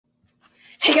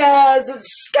Hey guys,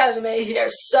 it's Skyler May here.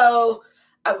 So,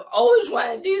 I've always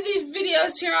wanted to do these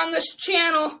videos here on this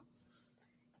channel.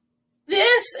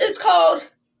 This is called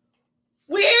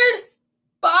Weird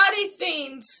Body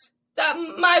Things That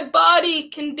My Body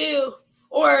Can Do,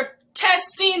 or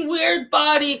testing weird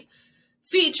body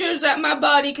features that my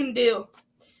body can do.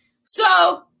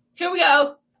 So, here we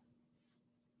go.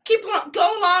 Keep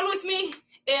going on with me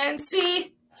and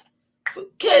see,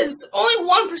 because only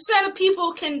 1% of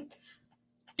people can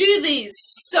do these.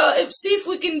 So see if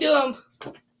we can do them.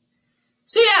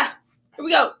 So yeah, here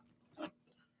we go.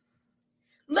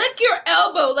 Lick your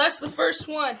elbow. That's the first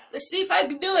one. Let's see if I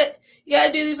can do it. You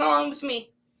gotta do these along with me.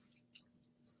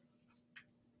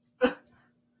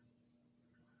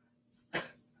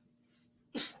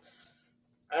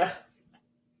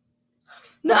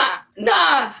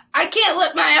 Nah. I can't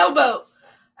lick my elbow.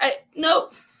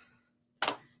 Nope.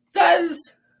 That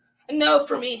is a no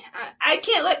for me. I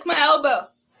can't lick my elbow.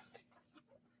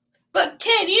 But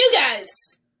can you guys?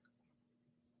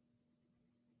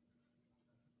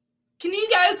 Can you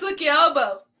guys lick your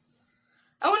elbow?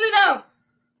 I want to know.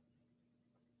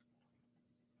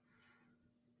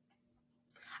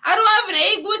 I don't have an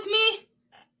egg with me,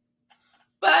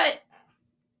 but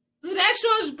the next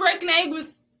one is break an egg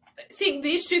with, I think,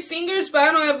 these two fingers, but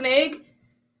I don't have an egg.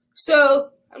 So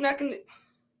I'm not going to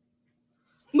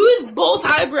move both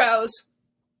eyebrows.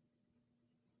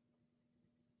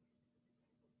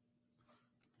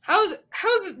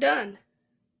 How's it done?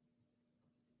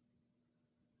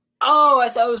 Oh, I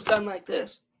thought it was done like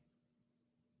this.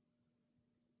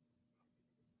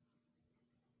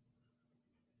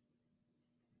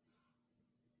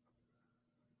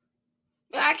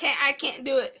 I can't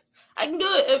do it. I can do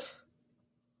it if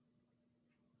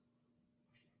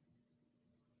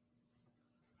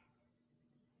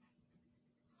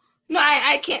no,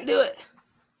 I can't do it.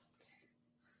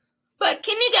 But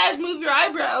can you guys move your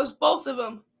eyebrows, both of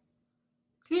them?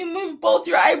 Can you move both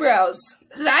your eyebrows?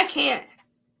 Because I can't.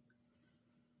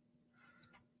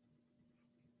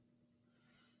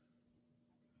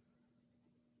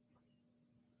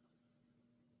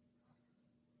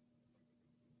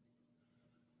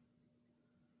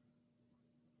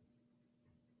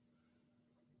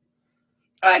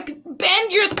 I can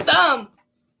bend your thumb.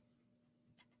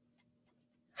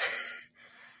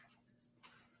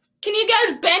 Can you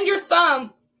guys bend your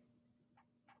thumb?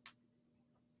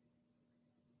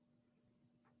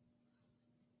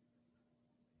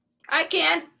 I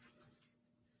can.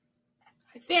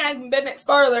 I think I can bend it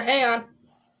farther. Hang on.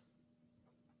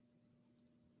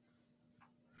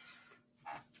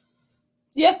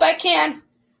 Yep, I can.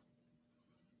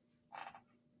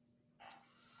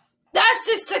 That's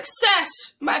a success.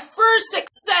 My first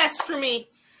success for me.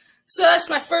 So that's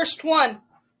my first one.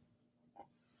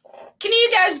 Can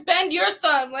you guys bend your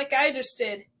thumb like I just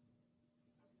did?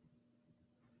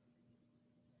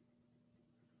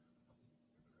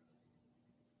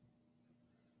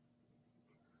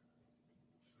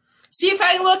 See if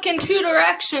I look in two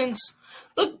directions.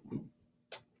 Look.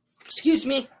 Excuse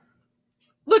me.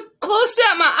 Look close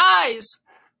at my eyes.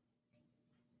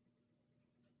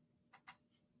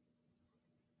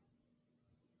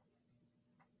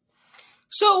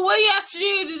 So what you have to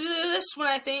do this one,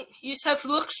 I think, you just have to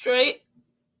look straight.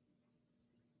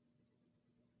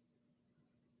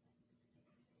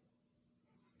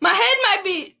 My head might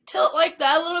be tilt like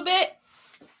that a little bit,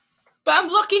 but I'm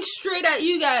looking straight at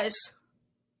you guys.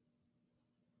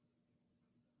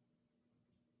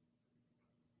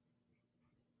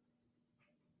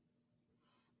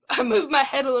 I moved my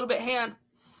head a little bit, hang on.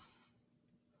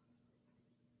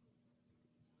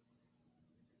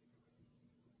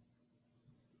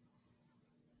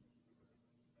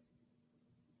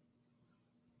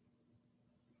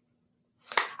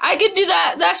 I could do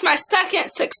that. That's my second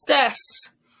success.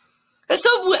 Let's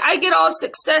hope I get all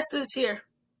successes here.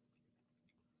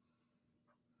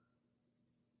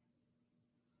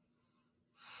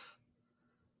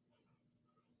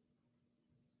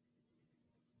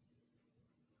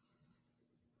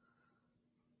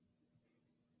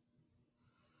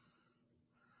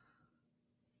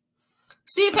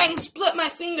 See if I can split my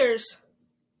fingers.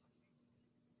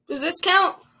 Does this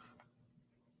count?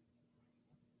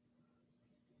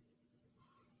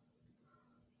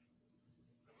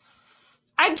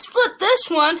 I can split this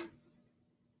one.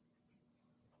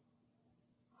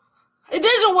 It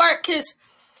doesn't work because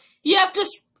you have to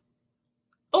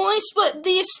only split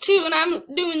these two, and I'm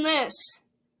doing this.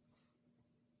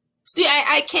 See,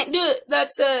 I can't do it.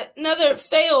 That's another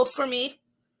fail for me.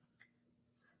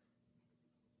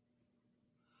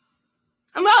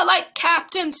 I'm not like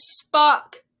Captain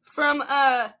Spock from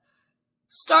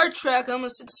Star Trek. I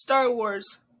almost said Star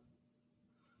Wars.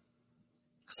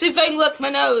 See if I can lick my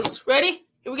nose. Ready?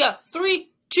 Here we go. 3,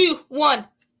 2, 1.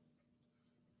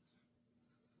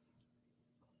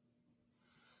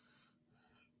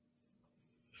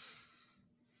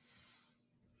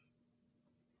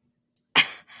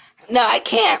 No, I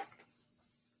can't.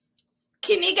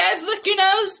 Can you guys lick your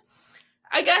nose?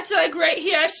 I got to like right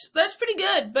here. That's pretty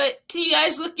good. But can you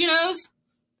guys lick your nose?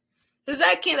 Because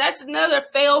that's another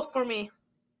fail for me.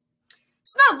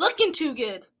 It's not looking too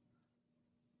good.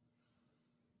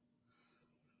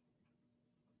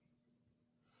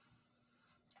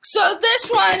 So this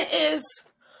one is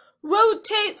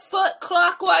rotate foot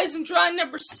clockwise and draw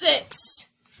number 6.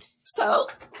 So,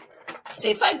 let's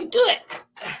see if I can do it.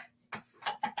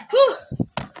 Whew.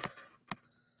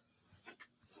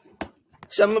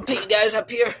 So I'm going to put you guys up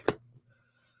here.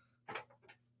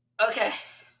 Okay.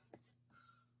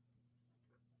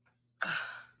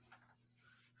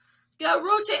 Gotta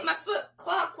rotate my foot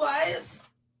clockwise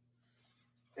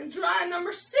and draw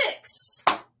number 6.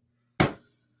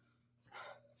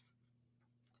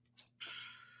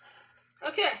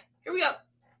 Okay, here we go.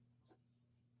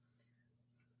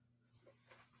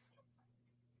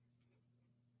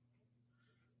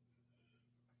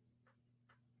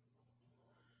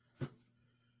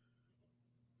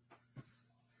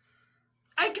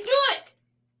 I can do it!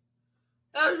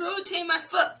 I rotate my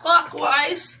foot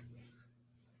clockwise,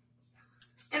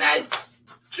 and I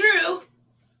drew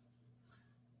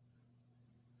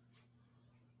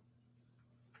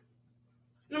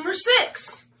number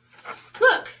 6.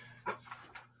 Look.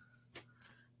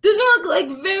 Doesn't look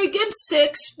like very good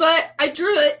 6, but I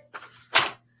drew it.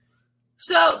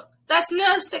 So, that's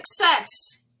no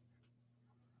success.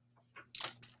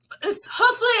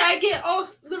 Hopefully I get all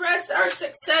the rest are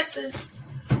successes.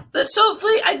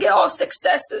 Hopefully I get all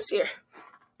successes here.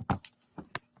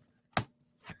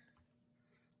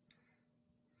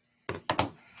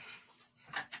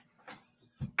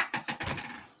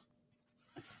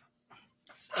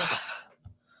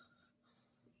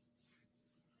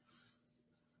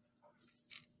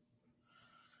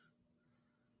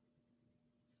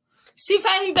 See if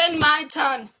I can bend my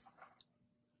tongue.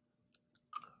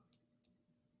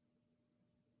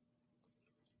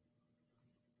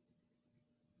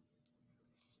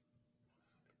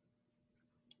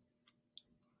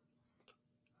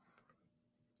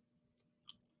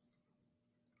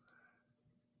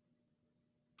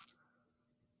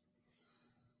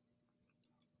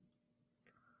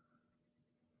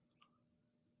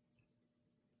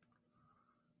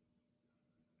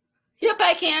 Yep,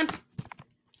 I can.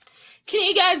 Can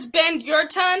you guys bend your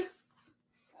tongue?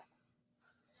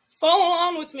 Follow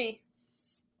along with me.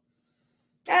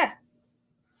 Ah.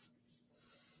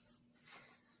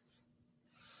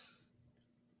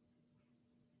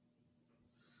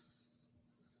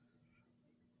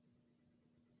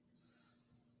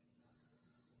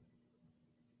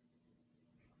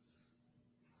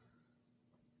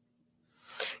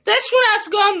 This one I have to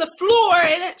go on the floor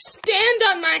and stand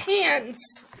on my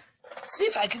hands. See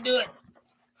if I can do it.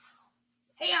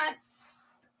 Hang on.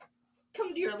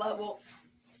 Come to your level.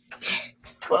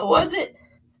 What was it?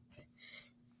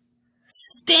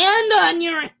 Stand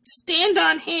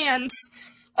on hands.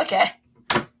 Okay.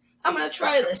 I'm gonna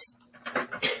try this.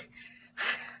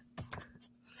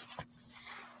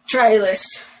 Try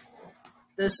this.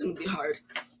 This is gonna be hard.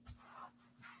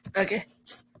 Okay.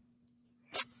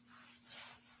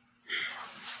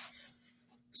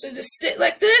 So just sit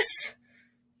like this.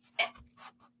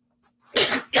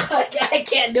 I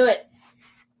can't do it.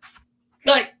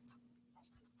 Like,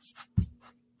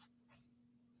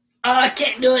 I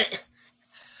can't do it.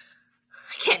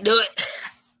 I can't do it.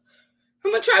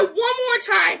 I'm gonna try one more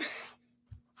time.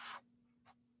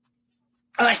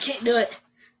 Oh, I can't do it.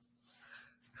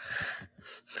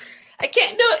 I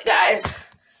can't do it, guys.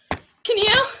 Can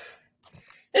you?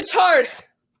 It's hard.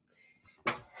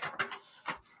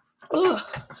 Ooh,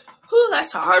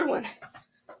 that's a hard one.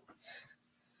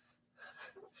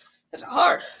 That's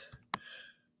hard.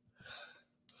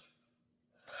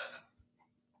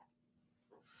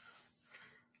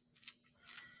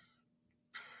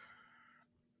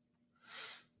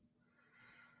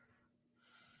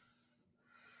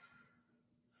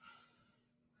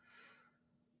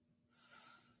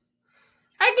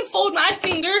 I can fold my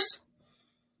fingers.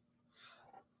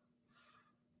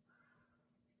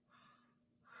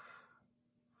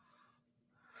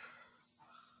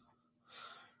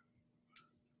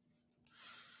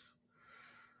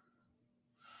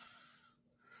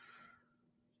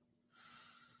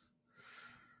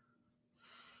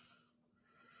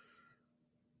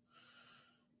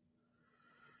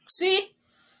 See?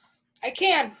 I I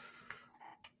can.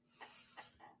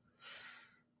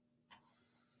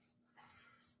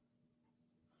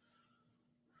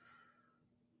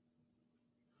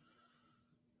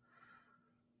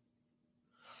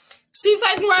 See if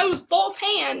I can ride with both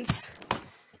hands.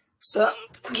 So,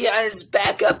 guys,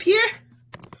 back up here.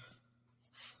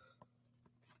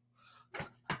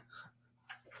 I'm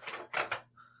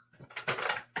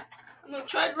going to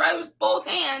try to ride with both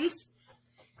hands.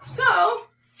 So,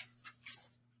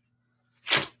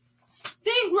 I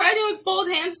think riding with both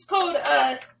hands is called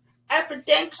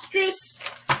ambidextrous.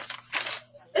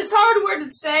 It's a hard word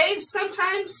to say.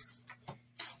 Sometimes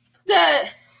the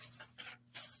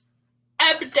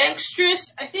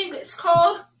ambidextrous, I think it's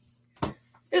called.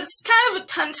 It's kind of a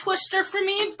tongue twister for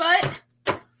me, but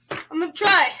I'm going to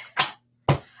try.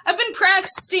 I've been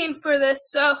practicing for this,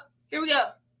 so here we go.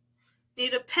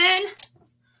 Need a pen.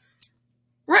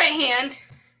 Right hand.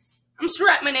 I'm just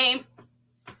write my name.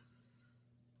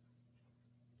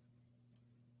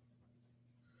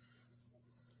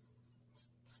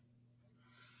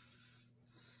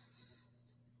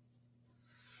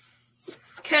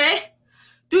 Okay.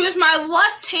 Do it with my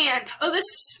left hand. Oh, this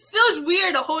feels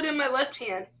weird to hold in my left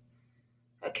hand.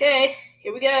 Okay,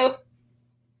 here we go.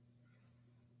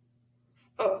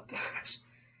 Oh, gosh.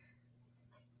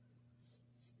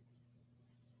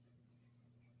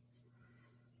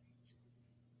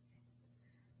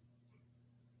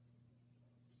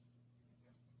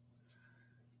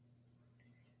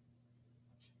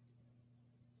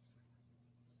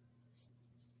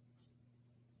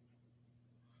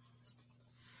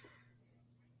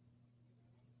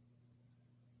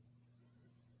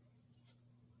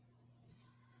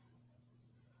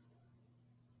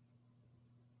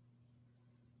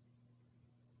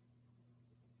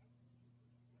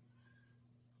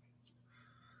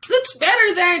 Looks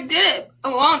better than I did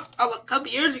a couple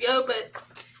years ago, but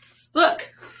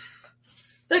look.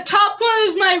 The top one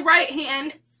is my right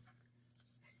hand.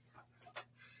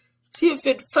 See if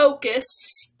it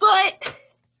focuses, but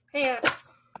hang on.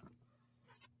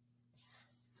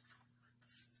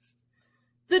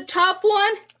 The top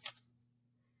one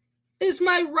is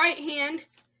my right hand.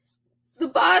 The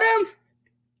bottom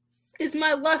is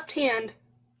my left hand.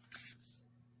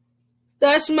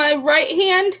 That's my right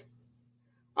hand.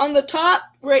 On the top,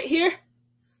 right here,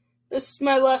 this is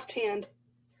my left hand.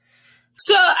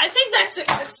 So, I think that's a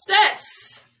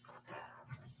success.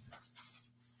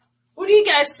 What do you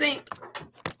guys think?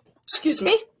 Excuse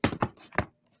me?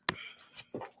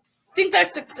 I think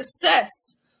that's a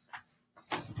success.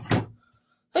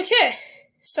 Okay,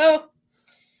 so,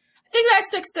 I think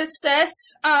that's a success.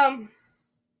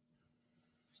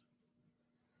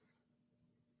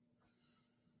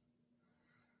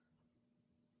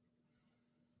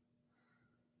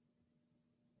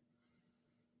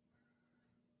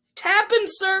 Tap and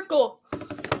circle.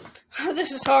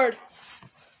 This is hard.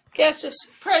 Okay, I have to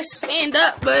probably stand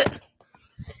up, but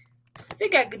I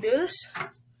think I can do this.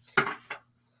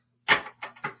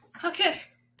 Okay,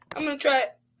 I'm gonna try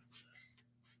it.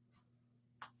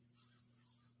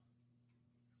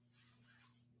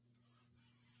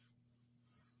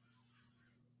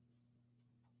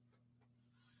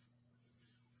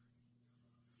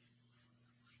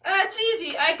 That's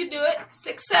easy. I can do it.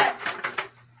 Success.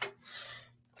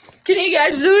 Can you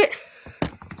guys do it?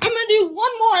 I'm going to do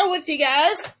one more with you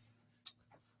guys.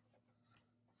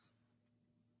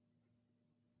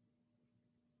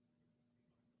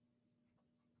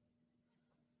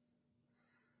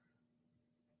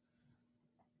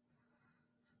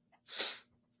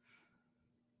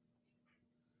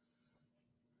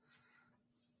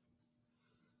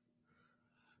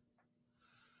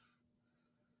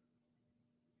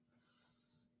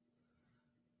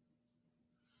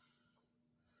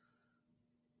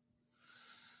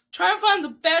 Try and find the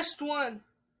best one.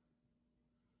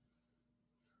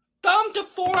 Thumb to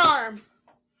forearm.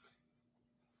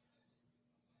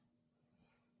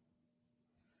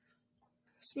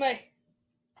 It's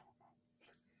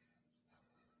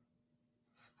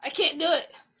I can't do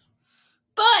it.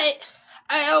 But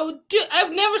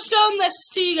I've never shown this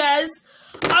to you guys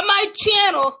on my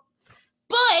channel.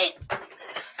 But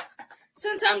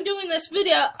since I'm doing this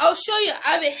video, I'll show you.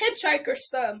 I have a hitchhiker's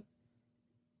thumb.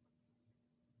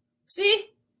 See?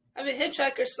 I have a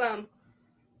hitchhiker's thumb.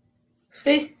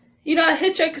 See? You know, a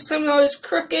hitchhiker's thumb is always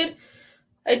crooked.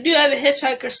 I do have a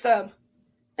hitchhiker's thumb.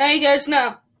 Now you guys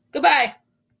know. Goodbye.